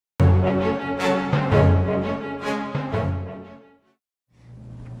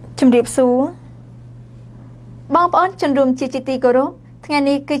ជំរាបសួរបងប្អូនជនរួមជាទីគោរពថ្ងៃ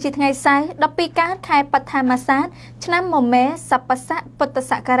នេះគឺជាថ្ងៃសៅរ៍12កើតខែបឋមសាទឆ្នាំមមែសប្បស័កពុទ្ធ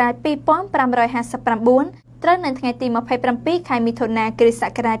សករាជ2559ត្រូវនៅថ្ងៃទី27ខែមិថុនាគ្រិស្តស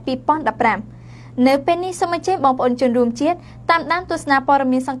ករាជ2015នៅពេលនេះសូមអញ្ជើញបងប្អូនជនរួមជាតិតាមដានទស្សនាព័ត៌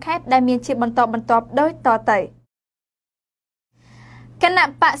មានសង្ខេបដែលមានជាបន្តបន្ទាប់ដូចតទៅគណៈ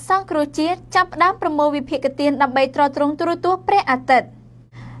បកសង្គ្រោះជាតិចាប់ផ្ដើមប្រមូលវិភាគទានដើម្បីទ្រទ្រង់ទូរទស្សន៍ព្រះអាទិត្យ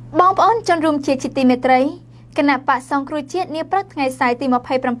បងប្អូនជនរួមជាតិជាទីមេត្រីគណៈបកសង្គ្រោះជាតិនាព្រឹកថ្ងៃសៅរ៍ទី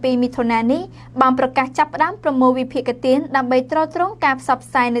27មិថុនានេះបានប្រកាសចាប់ផ្ដើមប្រមូលវិភាគទានដើម្បីទ្រទ្រង់ការផ្សព្វ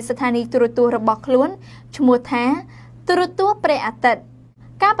ផ្សាយនៅស្ថានីយទូរទស្សន៍របស់ខ្លួនឈ្មោះថាទូរទស្សន៍ព្រះអាទិត្យ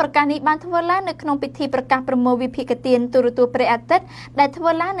ការប្រកាសនេះបានធ្វើឡើងនៅក្នុងពិធីប្រកាសប្រមូលវិភាគទានទូរទស្សន៍ព្រះអាទិត្យដែលធ្វើ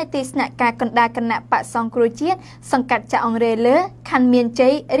ឡើងនៅទីស្នាក់ការកណ្ដាលគណៈបកសង្គ្រោះជាតិសង្កាត់ចាក់អង្រែលើខណ្ឌមានជ័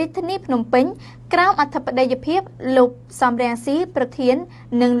យរាជធានីភ្នំពេញក្រោមអធិបតីភាពលោកសំរងស៊ីប្រធាន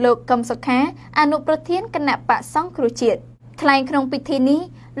និងលោកកឹមសុខាអនុប្រធានគណៈបកសង្គ្រោះជាតិថ្លែងក្នុងពិធីនេះ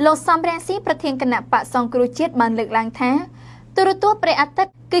លោកសំរងស៊ីប្រធានគណៈបកសង្គ្រោះជាតិបានលើកឡើងថាទូរទស្សន៍ព្រះអាទិត្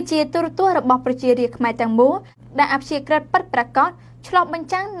យគឺជាទូរទស្សន៍របស់ប្រជារាស្ត្រខ្មែរទាំងមូលដែលអព្យាក្រឹតពិតប្រាកដឆ្លុះបញ្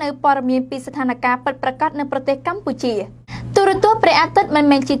ចាំងនៅព័ត៌មានពីស្ថានភាពពិតប្រាកដនៅប្រទេសកម្ពុជាទូរទស្សន៍ព្រះអាទិត្យមិន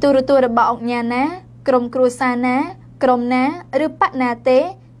មែនជាទូរទស្សន៍របស់អង្គការណាក្រុមគ្រួសារណាក្រុមណាឬបកណាទេ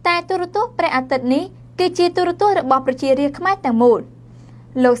តែទូរទស្សន៍ព្រះអាទិត្យនេះគឺជាទូរទស្សន៍របស់ប្រជារាស្ត្រខ្មែរទាំងមូល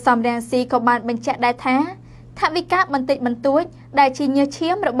លោកសំរងស៊ីក៏បានបញ្ជាក់ដែរថាថវិកាបន្តិចបន្តួចដែលជាញើសឈា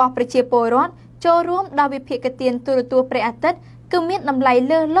មរបស់ប្រជាពលរដ្ឋចូលរួមដល់វិភាគទានទូរទស្សន៍ព្រះអាទិត្យគឺមានតម្លៃ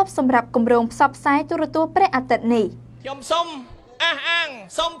លើសលប់សម្រាប់គម្រោងផ្សព្វផ្សាយទូរទស្សន៍ព្រះអាទិត្យនេះខ្ញុំសូមអះអាង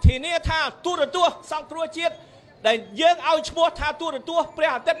សូមធានាថាទូរទស្សន៍សង្គ្រោះជាតិដែលយើងឲ្យឈ្មោះថាទូរទស្សន៍ព្រះ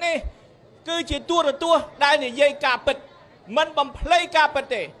អាទិត្យនេះគឺជាទូរទស្សន៍ដែលនិយាយការពិតមិនបំភ្លៃការពិត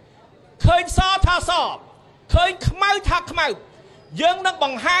ទេឃើញសថាសឃើញខ្មៅថាខ្មៅយើងនឹងប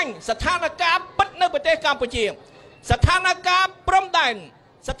ង្ហាញស្ថានភាពពិតនៅប្រទេសកម្ពុជាស្ថានភាពព្រំដែន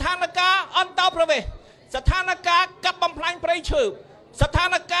ស្ថានភាពអន្តរប្រវេសន៍ស្ថានភាពកាប់បំផ្លាញព្រៃឈើស្ថា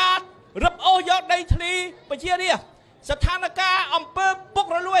នភាពរឹបអូសយកដីធ្លីប្រជារាស្ត្រស្ថានភាពអំពើពុក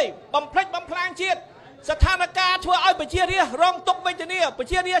រលួយបំផ្លិចបំផ្លាញជាតិស្ថានភាពធ្វើឲ្យប្រជារាស្ត្ររងទុក្ខវេទនាប្រ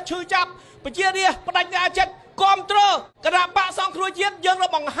ជារាស្ត្រឈឺចាប់ប្រជារាស្ត្របដិញ្ញាចិត្តគ្រប់គ្រងគណៈបកសង្គ្រោះជាតិយើងនឹង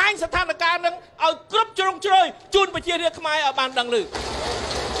បង្ហាញស្ថានភាពនឹងឲ្យគ្រប់ជ្រុងជ្រោយជូនប្រជារាស្ត្រខ្មែរឲ្យបានដឹងឮ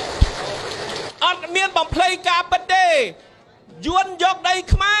អត់មានបំភ្លៃការពិតទេយួនយកដី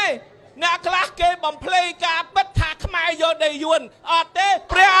ខ្មែរអ្នកខ្លះគេបំភ្លៃការពិតថាខ្មែរយកដីយួនអត់ទេ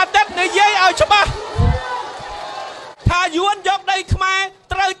ព្រះអាទិត្យនិយាយឲ្យច្បាស់ថាយួនយកដីខ្មែរ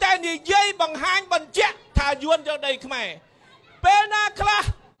ត្រូវតែនិយាយបង្ហាញបញ្ជាក់ថាយួនយកដីខ្មែរពេលណាខ្លះ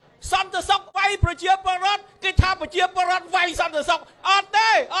សន្តិសុខវាយប្រជាពលរដ្ឋគេថាប្រជាពលរដ្ឋវាយសន្តិសុខអត់ទេ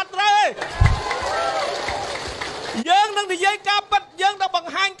អត់ត្រូវទេយើងនឹងនិយាយការពិតយើងនឹងប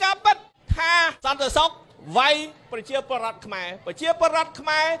ង្ហាញការពិតថាសន្តិសុខវាយប្រជាពលរដ្ឋខ្មែរប្រជាពលរដ្ឋខ្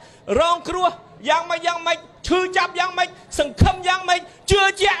មែររងគ្រោះយ៉ាងម៉េចឈឺចាប់យ៉ាងម៉េចសង្ឃឹមយ៉ាងម៉េចជឿ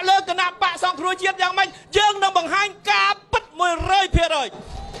ជាក់លើគណៈបកសង្គ្រោះជាតិយ៉ាងម៉េចយើងនឹងបង្ហាញការពិត 100%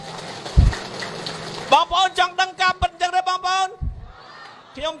 បងប្អូនចង់ដឹងការពិតចឹងទេបងប្អូន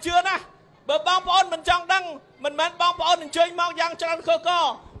ខ្ញុំជឿណាស់បើបងប្អូនមិនចង់ដឹងមិនមែនបងប្អូនអញ្ជើញមកយ៉ាងច្រើនខក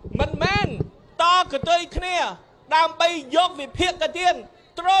មិនមែនតកតុយគ្នាដើម្បីយកវិភាគទាន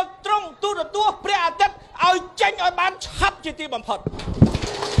ទ្រទ្រង់ទូរទស្សន៍ព្រះអាទិត្យឲ្យចេញឲ្យបានឆាប់ជាទីបំផុត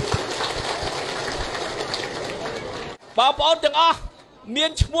បងប្អូនទាំងអស់មាន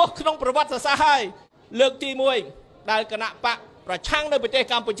ឈ្មោះក្នុងប្រវត្តិសាស្ត្រហើយលើកទី1ដែលគណៈបកប្រឆាំងនៅប្រទេស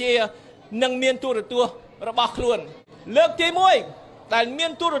កម្ពុជានឹងមានទូរទស្សន៍របស់ខ្លួនលើកទី1ដែលមា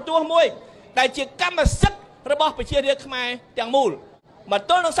នទូរទស្សន៍មួយដែលជាកម្មសិទ្ធិរបស់ប្រជារាស្ត្រខ្មែរទាំងមូលមក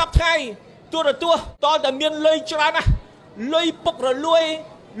ទល់នឹងសប្តាហ៍ថ្ងៃទូរទស្សន៍តតែមានលុយច្រើនណាស់លុយពុករលួយ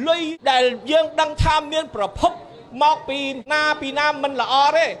លុយដែលយើងដឹងថាមានប្រភពមកពីណាមិនល្អ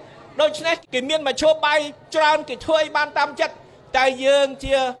ទេដូច្នេះគេមានមធ្យោបាយច្រើនគេធ្វើឲ្យបានតាមចិត្តតែយើង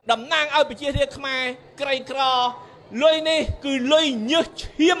ជាតំណាងឲ្យប្រជារាស្ត្រខ្មែរក្រីក្រលុយនេះគឺលុយញើស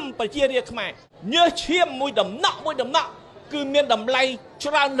ឈាមប្រជារាស្ត្រខ្មែរញើសឈាមមួយដំណក់គឺមានតម្លៃ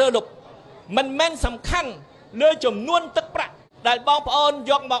ច្រើនលើលុបមិនមែនសំខាន់លើចំនួនទឹកប្រាក់ដែលបងប្អូន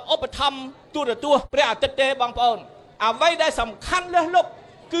យកមកឧបត្ថម្ភទូរទស្សន៍ព្រះអាទិត្យទេបងប្អូនអ្វីដែលសំខាន់លើសលុប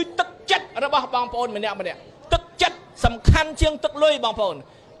គឺទឹកចិត្តរបស់បងប្អូនម្នាក់ទឹកចិត្តសំខាន់ជាងទឹកលុយបងប្អូន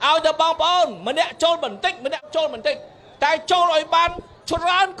ឲ្យតែបងប្អូនម្នាក់ចូលបន្តិចតែចូលឲ្យបានច្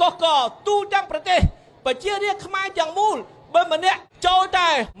រើនកកទូទាំងប្រទេសប្រជារាស្ត្រខ្មែរទាំងមូលបើម្នាក់ចូលតែ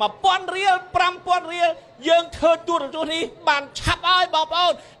 1000 រៀល 5000 រៀលយើងធ្វើទូរទស្សន៍នេះបានឆាប់ហើយបងប្អូ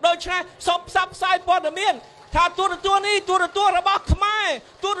នដូច្នេះសូមផ្សព្វផ្សាយព័ត៌មាន ថាទូរទស្សន៍នេះទូរទស្សន៍របស់ខ្មែរ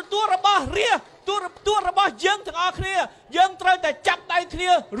ទូរទស្សន៍របស់រាជទូរទស្សន៍របស់យើងទាំងអស់គ្នាយើងត្រូវតែចាប់ដៃគ្នា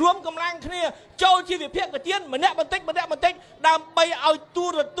រួមកម្លាំងគ្នាចូលជាវិភាគទានម្នាក់បន្តិចដើម្បីឲ្យទូ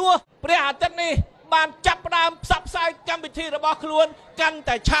រទស្សន៍ព្រះអាទិត្យនេះបានចាប់ផ្ដើមផ្សព្វផ្សាយកម្មវិធីរបស់ខ្លួនកាន់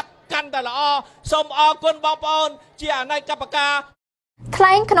តែឆាប់កាន់តែល្អសូមអរគុណបងប្អូនជាអនេកកម្មការថ្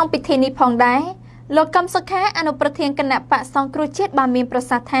លែងក្នុងពិធីនេះផងដែរលោកកឹមសុខាអនុប្រធានគណៈបក្សសង្គ្រោះជាតិបានមានប្រ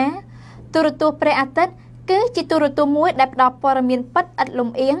សាសន៍ថាទូរទស្សន៍ព្រះអាទិត្យគឺជាទូរទស្សន៍មួយដែលផ្ដល់ព័ត៌មានពិតឥតលំ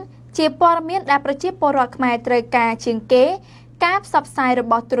អៀងជាព័ត៌មានដែលប្រជាពលរដ្ឋខ្មែរត្រូវការជាងគេការផ្សព្វផ្សាយរ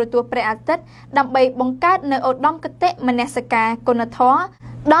បស់ទូរទស្សន៍ព្រះអាទិត្យដើម្បីបង្កើតនូវឧត្តមគតិមនសិការគុណធម៌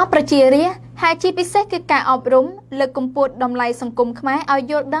ដល់ប្រជារាស្ត្រហើយជាពិសេសគឺការអប់រំលើកកម្ពស់តម្លៃសង្គមខ្មែរឲ្យ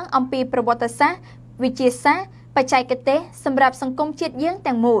យល់ដឹងអំពីប្រវត្តិសាស្ត្រវិទ្យាសាស្ត្របច្ចេកទេសសម្រាប់សង្គមជាតិយើង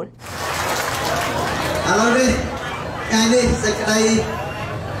ទាំងមូលឥឡូវនេះថ្ងៃនេះសេចក្តី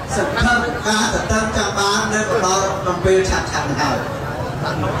សង្ឃឹមការតតឹងចង់បាននៅក៏ដល់ក្នុងពេលឆាប់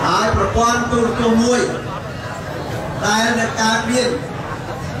ហើយប្រព័ន្ធទូរទស្សន៍មួយដែលនៅការមាន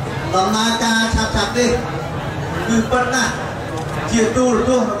ដំណើរការឆាប់នេះគឺពិតណាស់ជាទូរ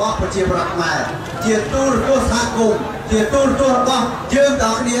ទស្សន៍របស់ប្រជាពលរដ្ឋខ្មែរជាទូរទស្សន៍សហគមន៍ជាទូរទស្សន៍របស់យើង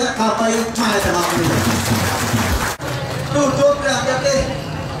ទាំងគ្នាដើម្បីខ្មែរទាំងអស់គ្នាទូរទស្សន៍ព្រះអាទិត្យនេះ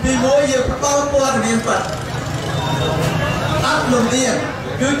ទីមួយយើងផ្ដល់ព័ត៌មានពិតអត់លំអៀង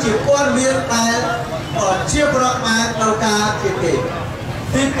គឺជាព័ត៌មានដែលប្រជាពលរដ្ឋខ្មែរត្រូវការជាគេ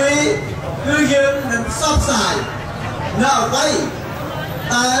ទីពីរគឺយើងនឹងផ្សព្វផ្សាយនៅអ្វី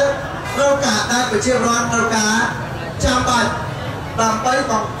ដែលត្រូវការដែលប្រជាពលរដ្ឋត្រូវការចាំបាច់ដើម្បី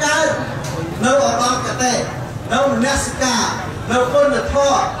បង្កើតនៅឧត្តមគតិនៅមនសិការនៅគុណធ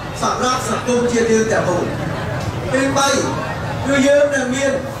ម៌សម្រាប់សង្គមជាតិយើងទាំងមូលទី3គឺយើងនឹងមា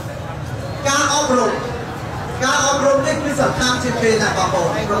នការអប់រំនេះគឺសំខាន់ជាងគេណាបងប្អូន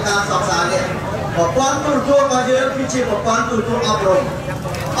ក្នុងការផ្សព្វផ្សាយនេះប្រព័ន្ធទូរទស្សន៍របស់យើងគឺជាប្រព័ន្ធទូរទស្សន៍អប់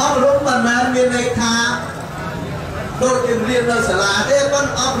រំមិនមែនមានន័យថាដូចយើងរៀននៅសាលាទេប៉ុន្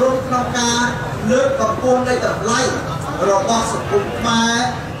តែអប់រំក្នុងការលើកកម្ពស់នៃតម្លៃរបស់សង្គមខ្មែរ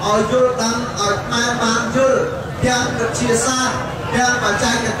ឲ្យយល់ដឹងឲ្យខ្មែរបានយល់ទាំងវិទ្យាសាស្ត្រទាំងបច្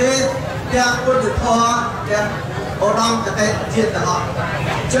ចេកទេសទាំងគុណធម៌ទាំងឧត្តមគតិជាតិទាំងអស់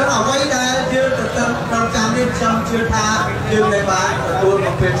ចឹងអ្វីដែលយើងទៅក្នុងកម្មនេះខ្ញុំជឿថាយើងនឹងបានទទួលម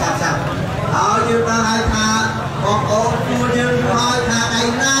កពេលឆាប់ហើយយើងបានហៅថាបងប្អូនគួរយើងឲ្យថាឯ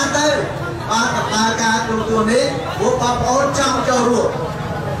ណាទៅបានដំណើរការទូរទស្សន៍នេះពួកបងប្អូនចង់ចូលរួម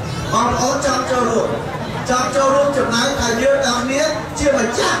ចំណែកថាយើងទាំងគ្នាជា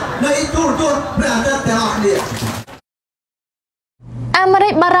ម្ចាស់នៃទូរទស្សន៍ព្រះអាទិត្យទាំងអស់គ្នាអាមេរិ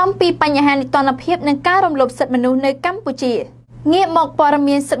កបារម្ភពីបញ្ហានីតិរដ្ឋភាពនិងការរំលោភសិទ្ធិមនុស្សនៅកម្ពុជាងាកមកព័ត៌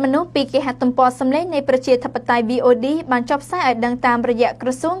មានសិទ្ធិមនុស្សពីគេហទំព័រសម្លេងនៃប្រជាធិបតេយ្យ VOD បានចុះផ្សាយឲ្យដឹងតាមរយៈក្រ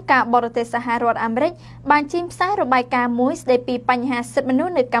សួងការបរទេសសហរដ្ឋអាមេរិកបានចេញផ្សាយរបាយការណ៍មួយស្ដីពីបញ្ហាសិទ្ធិមនុស្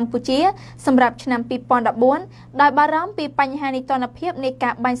សនៅកម្ពុជាសម្រាប់ឆ្នាំ2014ដោយបារម្ភពីបញ្ហានីតិរដ្ឋភាពនៃកា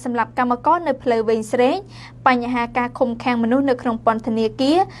របាញ់សម្លាប់កម្មករនៅផ្លូវវែងស្រេងបញ្ហាការឃុំឃាំងមនុស្សនៅក្នុងពន្ធនា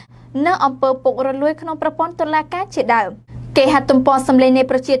គារនិងអំពើពុករលួយក្នុងប្រព័ន្ធតុលាការជាដើមគេហទំព័រសម្លេងនៃ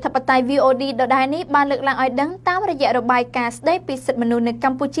ប្រជាធិបតេយ្យ VOD ដដែលនេះបានលើកឡើងឲ្យដឹងតាមរយៈរបាយការណ៍ស្ដីពីសិទ្ធិមនុស្សនៅក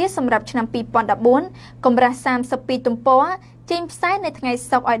ម្ពុជាសម្រាប់ឆ្នាំ2014កម្រាស់32ទំព័រចេញផ្សាយនៅថ្ងៃ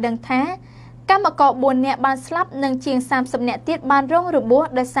សុក្រឲ្យដឹងថាកម្មករ4នាក់បានស្លាប់និងជាង30នាក់ទៀតបានរងរបួស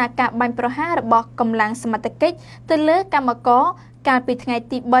ដោយសារការបាញ់ប្រហាររបស់កម្លាំងសមត្ថកិច្ចទៅលើកម្មករកាលពីថ្ងៃ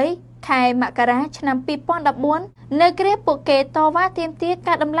ទី3ខែមករាឆ្នាំ2014នៅគ្រាពួកគេតវ៉ាទាមទារ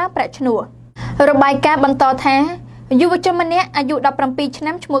ការដំឡើងប្រាក់ឈ្នួលរបាយការណ៍បន្តថាយុវជនម្នាក់អាយុ17ឆ្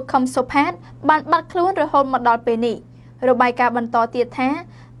នាំឈ្មោះខឹមសុផាតបានបាត់ខ្លួនរហូតមកដល់ពេលនេះរបាយការណ៍បន្តទៀតថា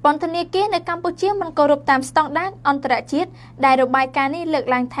ពន្ធនាគារនៅកម្ពុជាមិនគោរពតាមស្តង់ដារអន្តរជាតិដែលរបាយការណ៍នេះលើក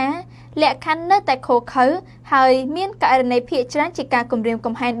ឡើងថាលក្ខខណ្ឌនៅតែខុសខើហើយមានករណីភាគច្រើនជាការគំរាម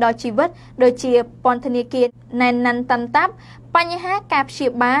កំហែងដល់ជីវិតដូចជាពន្ធនាគារណែនណាន់តាន់តាប់បញ្ហាការព្យា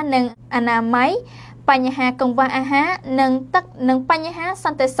បាលនិងអនាម័យបញ្ហាកង្វះអាហារនិងទឹកនិងបញ្ហាស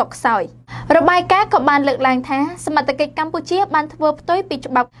ន្តិសុខខ្សោយរបាយការណ៍ក៏បានលើកឡើងថាសមត្ថកិច្ចកម្ពុជាបានធ្វើផ្ទុយពី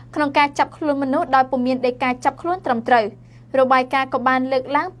ច្បាប់ក្នុងការចាប់ខ្លួនមនុស្សដោយពុំមានដីកាចាប់ខ្លួនត្រឹមត្រូវរបាយការណ៍ក៏បានលើក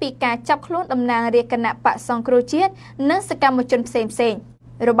ឡើងពីការចាប់ខ្លួនតំណាងរាជគណៈបក្សសង្គ្រោះជាតិនិងសកម្មជនផ្សេងៗ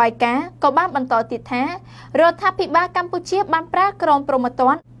របាយការណ៍ក៏បានបន្តទៀតថារដ្ឋាភិបាលកម្ពុជាបានប្រើក្រមព្រហ្មទ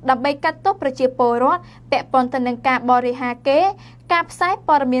ណ្ឌដើម្បីកាត់ទោសប្រជាពលរដ្ឋពាក់ព័ន្ធទៅនឹងការបរិហាកេរ្តិ៍ការផ្សាយ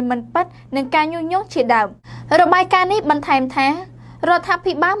ព័ត៌មានមិនពិតនិងការញុះញង់ជាដើមរបាយការណ៍នេះបន្ថែមថារដ្ឋា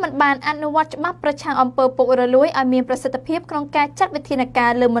ភិបាលមិនបានអនុវត្តច្បាប់ប្រឆាំងអំពើពុករលួយឲ្យមានប្រសិទ្ធភាពក្នុងការចាត់វិធានកា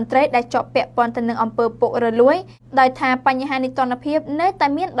រលើមន្ត្រីដែលជាប់ពាក់ព័ន្ធទៅនឹងអំពើពុករលួយដោយថាបញ្ហានីតិរដ្ឋភាពនៅតែ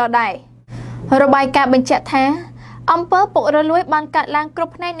មានដដែលរបាយការណ៍បញ្ជាក់ថា អំពើពុករលួយបានកាត់ឡើងគ្រ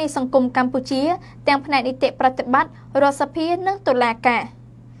ប់ផ្នែកនៃសង្គមកម្ពុជាទាំងផ្នែកនីតិប្រតិបត្តិរដ្ឋសភានិងតុលាការ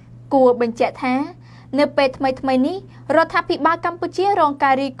គួរបញ្ជាក់ថានៅពេលថ្មីនេះរដ្ឋាភិបាលកម្ពុជារង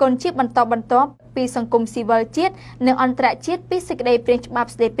ការរិះគន់ជាបន្តបន្ទាប់ពីសង្គមស៊ីវិលជាតិនិងអន្តរជាតិពីសេចក្តីព្រាងច្បាប់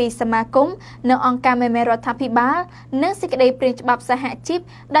ស្តីពីសមាគមនិងអង្គការមេមេរដ្ឋាភិបាលនិងសេចក្តីព្រាងច្បាប់សហជីព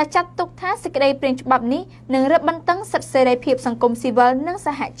ដែលចាត់ទុកថាសេចក្តីព្រាងច្បាប់នេះនឹងរឹតបន្តឹងសិទ្ធិសេរីភាពសង្គមស៊ីវិលនិងស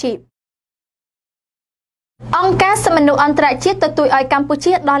ហជីពអង្គការសិទ្ធិមនុស្សអន្តរជាតិទទូចឲ្យកម្ពុ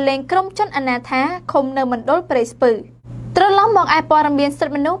ជាដោះលែងក្រុមជនអនាថាឃុំនៅមណ្ឌលព្រៃស្ពឺត្រឡប់មកឯព័ត៌មានសិទ្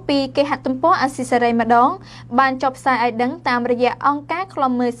ធិមនុស្សពីគេហទំព័រអាស៊ីសេរីម្ដងបានចុះផ្សាយឲ្យដឹងតាមរយៈអង្គការឃ្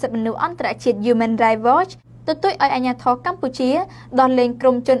លាំមើលសិទ្ធិមនុស្សអន្តរជាតិ Human Rights Watch ទទូចឲ្យអាជ្ញាធរកម្ពុជាដោះលែងក្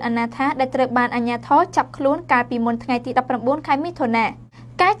រុមជនអនាថាដែលត្រូវបានអាជ្ញាធរចាប់ខ្លួនកាលពីមុនថ្ងៃទី19ខែមិថុនា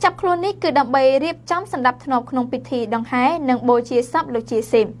ការចាប់ខ្លួននេះគឺដើម្បីរៀបចំសណ្ដាប់ធ្នាប់ក្នុងពិធីដង្ហែនិងបូជាសពលោកជា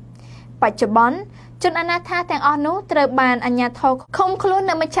ស៊ីមបច្ចុប្បន្នជនអនាថាទាំងអស់នោះត្រូវបានអាជ្ញាធរឃុំខ្លួន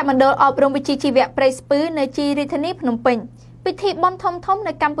នៅមជ្ឈមណ្ឌលអប់រំវិជ្ជាជីវៈព្រៃស្ពឺនៅជារាជធានីភ្នំពេញពិធីបុណ្យធំៗ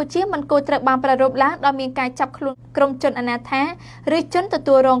នៅកម្ពុជាមិនគួរត្រូវបានប្រារព្ធឡើងដោយមានការចាប់ខ្លួនក្រុមជនអនាថាឬជនទ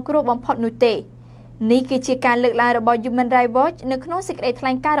ទួលរងគ្រោះបំផុតនោះទេនេះគឺជាការលើកឡើងរបស់ Human Rights Watch នៅក្នុងសេចក្តីថ្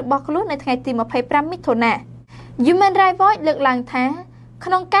លែងការណ៍របស់ខ្លួននៅថ្ងៃទី25មិថុនា Human Rights Watch លើកឡើងថា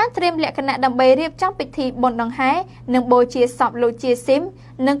ក្នុងការត្រៀមលក្ខណៈដើម្បីរៀបចំពិធីបុណ្យដង្ហែនិងបូជាសពលោកជាស៊ីម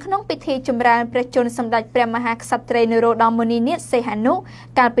និងក្នុងពិធីចម្រើនព្រះជន្មសម្ដេចព្រះមហាក្សត្រីនរោត្តមមុនីនាថសីហនុ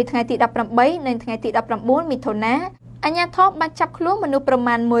កាលពីថ្ងៃទី18និងថ្ងៃទី19មិថុនាអាជ្ញាធរបានចាប់ខ្លួនមនុស្សប្រ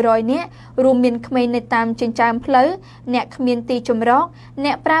មាណ100នាក់រួមមានក្មេងនៅតាមចិញ្ចើមផ្លូវអ្នកគ្មានទីជម្រកអ្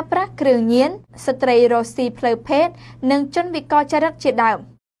នកប្រើប្រាស់គ្រឿងញៀនស្ត្រីរស់ស៊ីផ្លូវភេទនិងជនវិកលចរិតជាដើម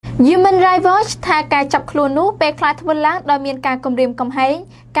Human Rights Watch ថាការចាប់ខ្លួននោះពេលខ្លះធ្វើឡើងដោយមានការគំរាមកំហែង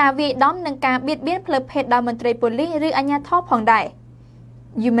ការវាយដំនិងការបៀតបៀនផ្លូវភេទដោយមន្ត្រីប៉ូលីសឬអាជ្ញាធរផងដែរ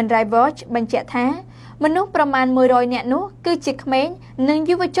Human Rights Watch បញ្ជាក់ថាមនុស្សប្រមាណ100នាក់នោះគឺជាក្មេងនិង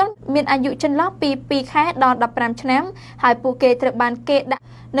យុវជនមានអាយុចន្លោះពី2ខែដល់15ឆ្នាំហើយពួកគេត្រូវបានគេដាក់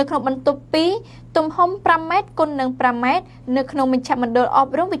នៅក្នុងបន្ទប់2ទំហំ5ម៉ែត្រគុណនឹង5ម៉ែត្រនៅក្នុងមជ្ឈមណ្ឌលអ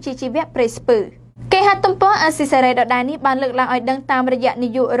ប់រំវិជ្ជាជីវៈព្រៃស្ពឺគេហទំព័រអាស៊ីសេរីដដែលនេះបានលើកឡើងឲ្យដឹងតាមរយៈនា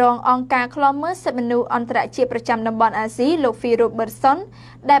យករងអង្គការឃ្លាំមើលសិទ្ធិមនុស្សអន្តរជាតិប្រចាំតំបន់អាស៊ីលោក Phil Robertson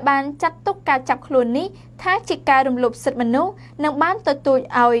ដែលបានចាត់ទុកការចាប់ខ្លួននេះថាជាការរំលោភសិទ្ធិមនុស្សនិងបានទទូច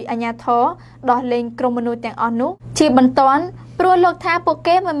ឲ្យអាជ្ញាធរដោះលែងក្រុមមនុស្សទាំងអស់នោះជាបន្ទាន់ព្រោះលោកថាពួក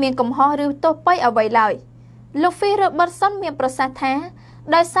គេមិនមានកំហុសឬទោសប៉ីអ្វីឡើយលោក Phil Robertson មានប្រសាសន៍ថា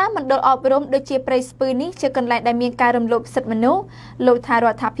ដោយសារមណ្ឌលអប់រំដូចជាព្រៃស្ពឺនេះជាកន្លែងដែលមានការរំលោភសិទ្ធិមនុស្សលោកថារ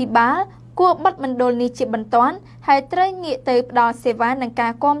ដ្ឋាភិបាលគួរបិទមណ្ឌលនេះជាបន្ទាន់ហើយត្រូវងាកទៅផ្ដល់សេវានិងកា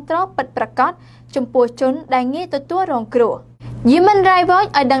រគាំទ្រពិតប្រាកដចំពោះជនដែលងាយទទួលរងគ្រោះ Human Rights Watch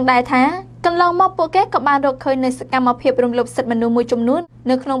ឲ្យដឹងដែរថាកន្លងមកពួកគេក៏បានរកឃើញនូវសកម្មភាពរំលោភសិទ្ធិមនុស្សមួយចំនួន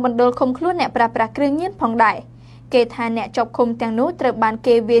នៅក្នុងមណ្ឌលឃុំខ្លួនអ្នកប្រើប្រាស់គ្រឿងញៀនផងដែរគេថាអ្នកជាប់ឃុំទាំងនោះត្រូវបាន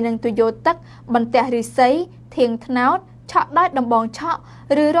គេវាយនឹងទុយោទឹកបន្ទះឫស្សីធាងត្នោតឆក់ដោយដំបងឆក់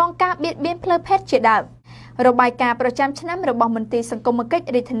ឬរងការបៀតបៀនផ្លូវភេទជាដើមរបាយការណ៍ប្រចាំឆ្នាំរបស់មន្ទីរសង្គមគិច្ច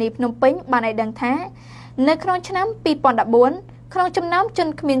រាជធានីភ្នំពេញបានឲ្យដឹងថានៅក្នុងឆ្នាំ2014ក្នុងចំណោមជន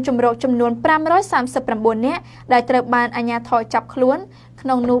គ្មានជំរកចំនួន539នាក់ដែលត្រូវបានអាជ្ញាធរចាប់ខ្លួនក្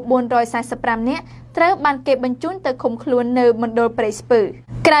នុងនោះ445នាក់ត្រូវបានគេបញ្ជូនទៅឃុំខ្លួននៅមណ្ឌលព្រៃស្ពឺ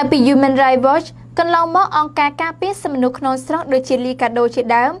ក្រៅពី Human Rights Watch កន្លងមកអង្គការការពារសិទ្ធិមនុស្សក្នុងស្រុកដូចជាលីកាដូជា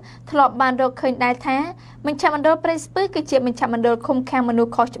ដើមធ្លាប់បានរកឃើញដែរថាមជ្ឈមណ្ឌលព្រៃស្ពឺគឺជាមជ្ឈមណ្ឌលឃុំឃាំងមនុស្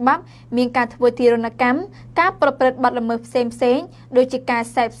សខុសច្បាប់មានការធ្វើទារុណកម្មការប្រព្រឹត្តបទល្មើសផ្សេងៗដូចជាការ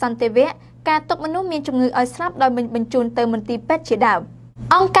សេពសន្តិវៈការទុកមនុស្សមានជំងឺឲ្យស្លាប់ដោយបញ្ជូនទៅមន្ទីរពេទ្យជាដើម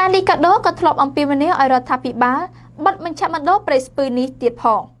អង្គការលីកាដូក៏ធ្លាប់អំពាវនាវឲ្យរដ្ឋាភិបាលបិទមជ្ឈមណ្ឌលព្រៃស្ពឺនេះទៀតផ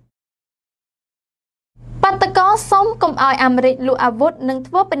ងបាតកោសុំកុំឲ្យអាមេរិកលក់អាវុធនិង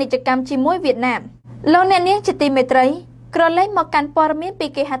ធ្វើពាណិជ្ជកម្មជាមួយវៀតណាមលោកអ្នកនាងជាទីមេត្រីក្រឡេកមកកាន់ព័ត៌មានពី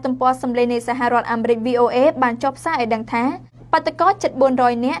គេហទំព័រសម្លេងនៃសហរដ្ឋអាមេរិក VOA បានចុះផ្សាយឲ្យដឹងថាបាតកោជិត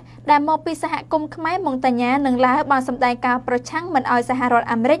400នាក់ដែលមកពីសហគមន៍ខ្មែរម៉ុងតាញ៉ានិងឡាវបានសម្ដែងការប្រឆាំងមិនឲ្យសហរដ្ឋ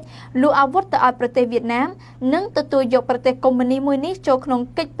អាមេរិកលក់អាវុធទៅឲ្យប្រទេសវៀតណាមនិងទទួលយកប្រទេសកុម្មុយនីមួយនេះចូលក្នុង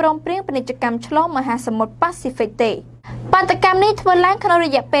កិច្ចព្រមព្រៀងពាណិជ្ជកម្មឆ្លងមហាសមុទ្រប៉ាស៊ីហ្វិកទេបាតកម្មនេះធ្វើឡើងក្នុងរ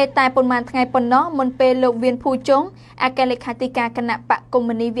យៈពេលតែប៉ុន្មានថ្ងៃប៉ុណ្ណោះមុនពេលលោកវៀនភូជុងអគ្គលេខាធិការគណៈបកកុម្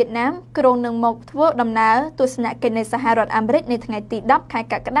មុយនីវៀតណាមក្រុងនឹងមកធ្វើដំណើរទស្សនកិច្ចនៅសហរដ្ឋអាមេរិកនៅថ្ងៃទី10ខែ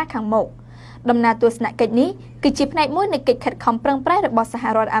កក្កដាខាងមុខដំណើរទស្សនកិច្ចនេះគឺជាផ្នែកមួយនៃកិច្ចខិតខំប្រឹងប្រែងរបស់សហ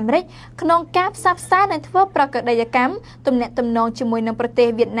រដ្ឋអាមេរិកក្នុងការផ្សព្វផ្សាយនិងធ្វើប្រកបកិច្ចកម្មទំនាក់ទំនងជាមួយនឹងប្រទេស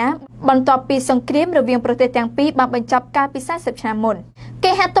វៀតណាមបន្ទាប់ពីសង្គ្រាមរវាងប្រទេសទាំងពីរបានបញ្ចប់កាលពី40ឆ្នាំមុន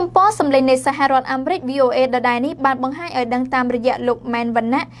គេហទំព័រសម្លេងនៃសហរដ្ឋអាមេរិក VOA ដដែលនេះបានបង្ហាញឲ្យដឹងតាមរយៈលោកម៉ែនវ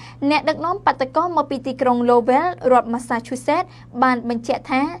ណ្ណៈអ្នកដឹកនាំបាតកោមកពីទីក្រុង Lowell រដ្ឋ Massachusetts បានបញ្ជាក់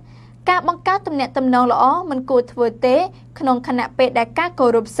ថា ការបង្កើតទំនាក់ទំនងល្អមិនគួរធ្វើទេក្នុងខណៈពេលដែលការគោ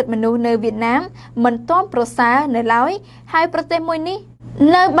រពសិទ្ធិមនុស្សនៅវៀតណាមមិនទាន់ប្រសើរនៅឡើយហើយប្រទេសមួយនេះ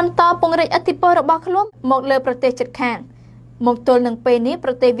នៅបន្តពង្រីកឥទ្ធិពលរបស់ខ្លួនមកលើប្រទេសជិតខាងមកទល់នឹងពេលនេះ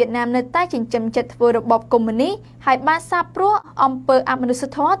ប្រទេសវៀតណាមនៅតែចិញ្ចឹមចិត្តធ្វើរបបកុម្មុយនីសហើយបានសាបព្រោះអំពើអមនុស្ស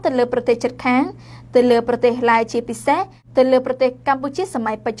ធម៌ទៅលើប្រទេសជិតខាងទៅលើប្រទេសឡាវជាពិសេសទៅលើប្រទេសកម្ពុជាស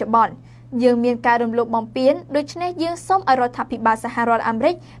ម័យបច្ចុប្បន្នយើងមានការរំលោភបំពានដូច្នេះយើងសូមឲ្យរដ្ឋាភិបាលសហរដ្ឋអាមេ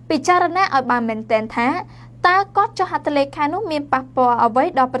រិកពិចារណាឲ្យបានមែនទែនថាតើគាត់ចុះហត្ថលេខានោះមានប៉ះពាល់អ្វី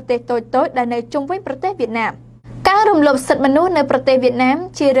ដល់ប្រទេសតូចៗដែលនៅជុំវិញប្រទេសវៀតណាមការរំលោភសិទ្ធិមនុស្សនៅប្រទេសវៀតណាម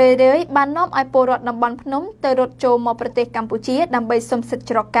ជារឿយៗបាននាំឲ្យពលរដ្ឋតំបន់ភ្នំទៅរត់ចូលមកប្រទេសកម្ពុជាដើម្បីសុំសិទ្ធិ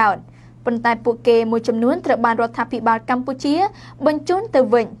ច្រកកោនប៉ុន្តែពួកគេមួយចំនួនត្រូវបានរដ្ឋាភិបាលកម្ពុជាបញ្ជូនទៅ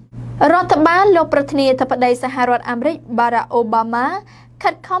វិញរដ្ឋបាលលោកប្រធានាធិបតីសហរដ្ឋអាមេរិកបារ៉ាក់អូបាម៉ាខិ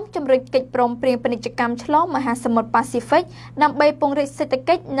តខំជំរុញកិច្ចព្រមព្រៀងពាណិជ្ជកម្មឆ្លងមហាសមុទ្រប៉ាស៊ីហ្វិកដើម្បីពង្រីកសេដ្ឋ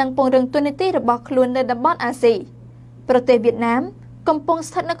កិច្ចនិងពង្រឹងតួនាទីរបស់ខ្លួននៅតំបន់អាស៊ីប្រទេសវៀតណាមកំពុង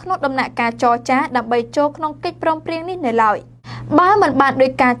ស្ថិតនៅក្នុងដំណាក់កាលចរចាដើម្បីចូលក្នុងកិច្ចព្រមព្រៀងនេះនៅឡើយបើមិនបានដោ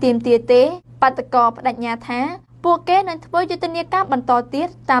យការទាមទារទេបាតកោបដិញ្ញាថាពួកគេនឹងធ្វើយុទ្ធនាការបន្តទៀត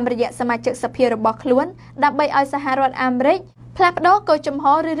តាមរយៈសមាជិកសភារបស់ខ្លួនដើម្បីឲ្យសហរដ្ឋអាមេរិកផ្លាស់ប្ដូរគោលជំហ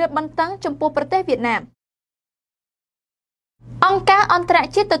រឬរឹតបន្តឹងចំពោះប្រទេសវៀតណាមអង្គការអន្តរ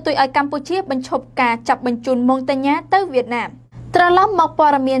ជាតិទទូចឲ្យកម្ពុជាបញ្ឈប់ការចាប់បញ្ជូនម៉ុងតាញ៉ាទៅវៀតណាមត្រឡប់មកព័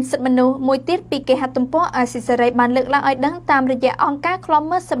ត៌មានសិទ្ធិមនុស្សមួយទៀតពីគេហទំព័រអាស៊ីសេរីបានលើកឡើងឲ្យដឹងតាមរយៈអង្គការឃ្លាំ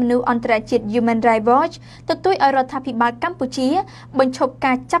មើលសិទ្ធិមនុស្សអន្តរជាតិ Human Rights Watch ទទូចឲ្យរដ្ឋាភិបាលកម្ពុជាបញ្ឈប់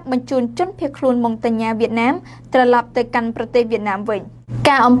ការចាប់បញ្ជូនជនភៀសខ្លួនម៉ុងតាញ៉ាវៀតណាមត្រឡប់ទៅកាន់ប្រទេសវៀតណាមវិញ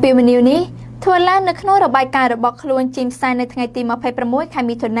ការអំពាវនាវនេះធ្វើឡើងនៅក្នុងរបាយការណ៍របស់ខ្លួនចេញផ្សាយនៅថ្ងៃទី26ខែ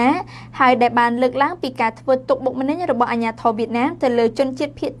មិថុនាហើយដែលបានលើកឡើងពីការធ្វើទុកបុកម្នេញរបស់អាជ្ញាធរវៀតណាមទៅលើជនជា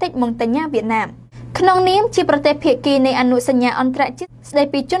តិភាគតិចម៉ុងតាញ៉ាវៀតណាមក្នុងនាមជាប្រទេសភាគីនៃអនុសញ្ញាអន្តរជាតិស្តី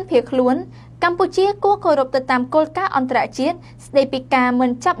ពីជនភៀសខ្លួនកម្ពុជាគួរគោរពទៅតាមគោលការណ៍អន្តរជាតិស្តីពីការមិន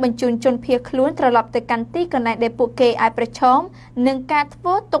ចាប់បញ្ជូនជនភៀសខ្លួនត្រឡប់ទៅកាន់ទីកន្លែងដែលពួកគេអាចប្រឈមនឹងការធ្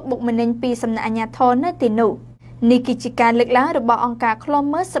វើទុកបុកម្នេញពីសំណាក់អាជ្ញាធរនៅទីនោះនេះគឺជាការលើកឡើងរបស់អង្គការឃ្លាំ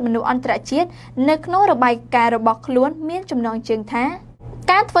មើលសិទ្ធិមនុស្សអន្តរជាតិនៅក្នុងរបាយការណ៍របស់ខ្លួនមានចំណងជើងថា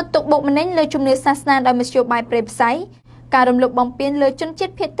ការធ្វើទុកបុកម្នេញលើជំនឿសាសនាដោយមធ្យោបាយព្រៃផ្សៃការរំលោភបំពានលើជនជា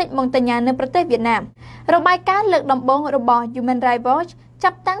តិភាគតិចម៉ុងតាញ៉ានៅប្រទេសវៀតណាមរបាយការណ៍លើកដំបូងរបស់ Human Rights Watch ចា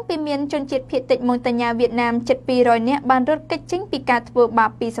ប់តាំងពីមានជនជាតិភាគតិចម៉ុងតាញ៉ាវៀតណាមជិត200នាក់បានរត់គេចចេញពីការធ្វើបា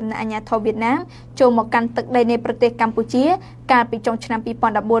បពីសំណាក់អាជ្ញាធរវៀតណាមចូលមកកាន់ទឹកដីនៃប្រទេសកម្ពុជាកាលពីចុងឆ្នាំ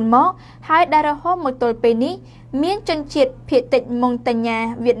2014មកហើយដែលរហូតមកទល់ពេលនេះមានជនជាតិភាគតិចម៉ុងតាញ៉ា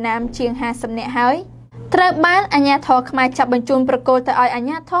វៀតណាមជាង50នាក់ហើយត្រូវបានអាជ្ញាធរខ្មែរចាប់បញ្ជូនប្រគល់ទៅឲ្យអាជ្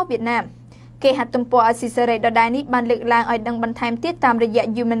ញាធរវៀតណាមគេហទំព័រអាស៊ីសេរីដដែលនេះបានលើកឡើងឲ្យដឹងបន្ថែមទៀតតាមរយៈ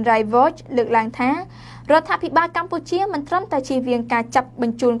Human Rights Watch លើកឡើងថារដ្ឋាភិបាលកម្ពុជាមិនត្រឹមតែជៀសវាងការចាប់ប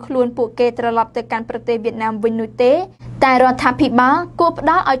ញ្ជូនខ្លួនពួកគេត្រឡប់ទៅកាន់ប្រទេសវៀតណាមវិញនោះទេតែរដ្ឋាភិបាលគួរផ្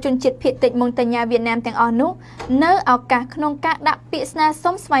ដល់ឲ្យជនជាតិភាគតិចម៉ុងតាញ៉ាវៀតណាមទាំងអស់នោះនៅឱកាសក្នុងការដាក់ពាក្យស្នើ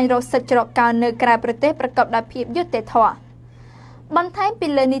សុំស្វែងរកសិទ្ធិច្រកកោននៅក្រៅប្រទេសប្រកបដោយភាពយុត្តិធម៌បន្ថែមពី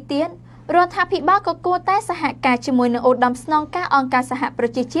លើនេះទៀតរដ្ឋាភិបាលក៏គួរតែសហការជាមួយនឹងឧត្តមស្នងការអង្គការសហប្រ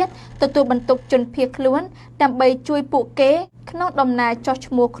ជាជាតិទទួលបន្ទុកជនភៀសខ្លួនដើម្បីជួយពួកគេក្នុងដំណើរចុះ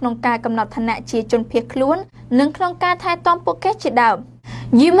ឈ្មោះក្នុងការកំណត់ឋានៈជាជនភៀសខ្លួននិងក្នុងការថែទាំពួកគេជាដើម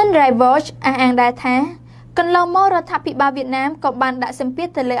Human Rights Watch អះអាងដែរថាកន្លងមករដ្ឋាភិបាលវៀតណាមក៏បានដាក់សម្ពាធ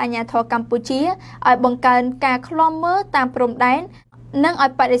ទៅលើអាជ្ញាធរកម្ពុជាឲ្យបង្កើនការឃ្លាំមើលតាមព្រំដែននិងឲ្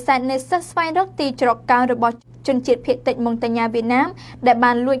យបដិសេធនូវសិទ្ធិស្វែងរកទីច្រកកោនរបស់ជនជាតិភាគតិចម៉ុងតាញ៉ាវៀតណាមដែល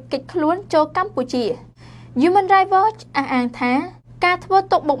បានលួចគេចខ្លួនចូលកម្ពុជា Human Rights Watch អះអាងថាការធ្វើ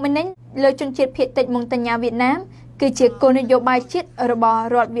ទុកបុកម្នេញលើជនជាតិភាគតិចម៉ុងតាញ៉ាវៀតណាមគឺជាគោលនយោបាយជាតិរបស់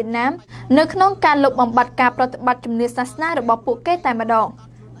រដ្ឋវៀតណាមនៅក្នុងការលុបបំបាត់ការប្រតិបត្តិជំនឿសាសនារបស់ពួកគេតែម្ដង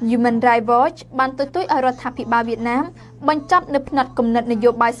Human Rights Watch បានទទូចឲ្យរដ្ឋាភិបាលវៀតណាមបញ្ចប់នូវផ្នត់គំនិតនយោ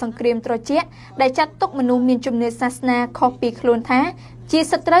បាយសង្គ្រាមត្រជាក់ដែលចាត់ទុកមនុស្សមានជំនឿសាសនាខុសពីខ្លួនថាជា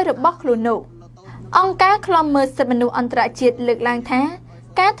សត្រូវរបស់ខ្លួននោះអង្គការឃ្លាំមើលសិទ្ធិមនុស្សអន្តរជាតិលើកឡើងថា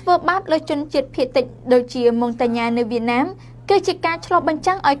ការធ្វើបាបលើជនជាតិភាគតិចដូចជាម៉ុងតាញ៉ានៅវៀតណាមគឺជាការឆ្លុះបញ្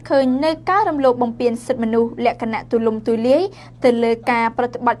ចាំងឲ្យឃើញនៅការរំលោភបំពានសិទ្ធិមនុស្សលក្ខណៈទូលំទូលាយទៅលើការប្រ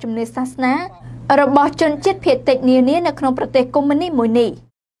តិបត្តិជំនឿសាសនារបស់ជនជាតិភាគតិចនានានៅក្នុងប្រទេសកុម្មុយនីសមួយនេះ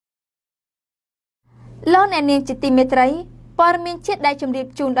លោកអ្នកនាងជាទីមេត្រីព័ត៌មានជាតិដែលជម្រាប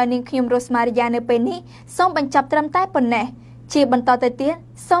ជូនដល់នាងខ្ញុំរ៉ូសម៉ារីយ៉ានៅពេលនេះសូមបញ្ចប់ត្រឹមតែប៉ុណ្ណេះជាបន្តទៅទៀត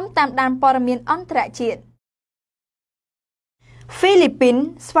សូមតាមដានព័ត៌មានអន្តរជាតិហ្វីលីពីន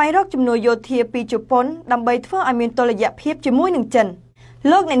ស្វែងរកជំនួយយោធាពីជប៉ុនដើម្បីធ្វើឲ្យមានតុល្យភាពជាមួយនឹងចិន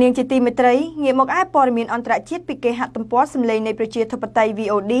លោកអ្នកនាងជាទីមេត្រីងាកមកឯព័ត៌មានអន្តរជាតិពីគេហទំព័រសម្លេងនៃប្រជាធិបតេយ្យ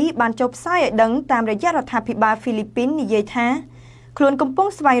VOD បានចុះផ្សាយឲ្យដឹងតាមរយៈរដ្ឋាភិបាលហ្វីលីពីននិយាយថា ខ្លួនកំពុង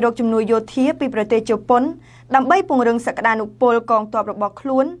ស្វែងរកជំនួយយោធាពីប្រទេសជប៉ុនដើម្បីពង្រឹងសក្តានុពលកងទ័ពរបស់ខ្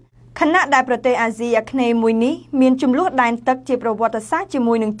លួនខណៈដែលប្រទេសអាស៊ីអាគ្នេយ៍មួយនេះមានចំនួនដែនទឹកជាប្រវត្តិសាស្ត្រជា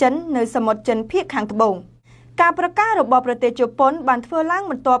មួយនឹងចិននៅសមុទ្រចិនភាគខាងត្បូងការប្រកាសរបស់ប្រទេសជប៉ុនបានធ្វើឡើង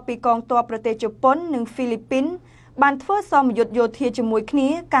បន្ទាប់ពីកងទ័ពប្រទេសជប៉ុននិងហ្វីលីពីនបានធ្វើសមយុទ្ធយោធាជាមួយគ្នា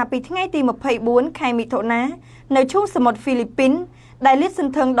កាលពីថ្ងៃទី24ខែមិថុនានៅឈូងសមុទ្រហ្វីលីពីនដែលលាតស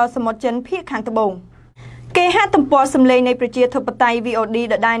ន្ធឹងដល់សមុទ្រចិនភាគខាងត្បូងគេហទំព័រសម្លេងនៃប្រជាធិបតេយ្យ VOD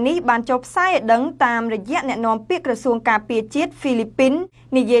ដដែលនេះបានចុះផ្សាយឲ្យដឹងតាមរយៈអ្នកនាំពាក្យក្រសួងការពារជាតិហ្វីលីពីន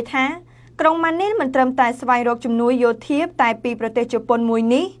និយាយថាក្រុងម៉ានីលមិនត្រឹមតែស្វែងរកជំនួយយោធាតែពីប្រទេសជប៉ុនមួយ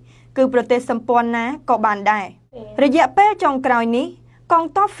នេះគឺប្រទេសសម្ព័ន្ធណាក៏បានដែររយៈពេលចុងក្រោយនេះកង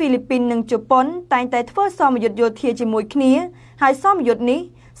ទ័ពហ្វីលីពីននិងជប៉ុនតែងតែធ្វើសមយុទ្ធយោធាជាមួយគ្នាហើយសមយុទ្ធនេះ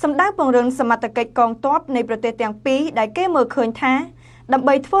សម្ដៅពង្រឹងសមត្ថកិច្ចកងទ័ពនៃប្រទេសទាំងពីរដែលគេមើលឃើញថាដើម្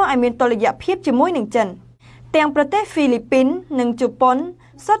បីធ្វើឲ្យមានតុល្យភាពជាមួយនឹងចិនទាំងប្រទេសហ្វីលីពីននិងជប៉ុន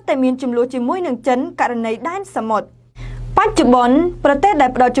សុទ្ធតែមានជម្លោះជាមួយនឹងចិនករណីដែនសមុទ្របច្ចុប្បន្នប្រទេសដែ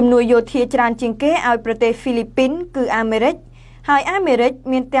លផ្ដល់ជំនួយយោធាច្រើនជាងគេឲ្យប្រទេសហ្វីលីពីនគឺអាមេរិកហើយអាមេរិក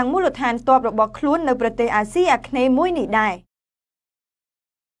មានទាំងមូលដ្ឋានទ័ពរបស់ខ្លួននៅប្រទេសអាស៊ីអាគ្នេយ៍មួយនេះដែរ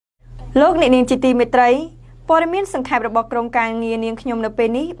លោកអ្នកនាងជាទីមេត្រីព័ត៌មានសង្ខេបរបស់ក្រុមការងារនាងខ្ញុំនៅពេល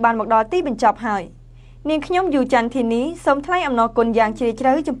នេះបានមកដល់ទីបញ្ចប់ហើយនាងខ្ញុំយូច័ន្ទធីនីសូមថ្លែងអំណរគុណយ៉ាងជ្រាលជ្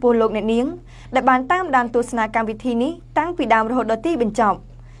រៅចំពោះលោកអ្នកនាងដែលបានតាមដានទស្សនាកម្មវិធីនេះតាំងពីដើមរហូតដល់ទីបញ្ចប់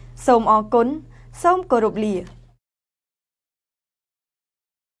សូមអរគុណសូមគោរពលា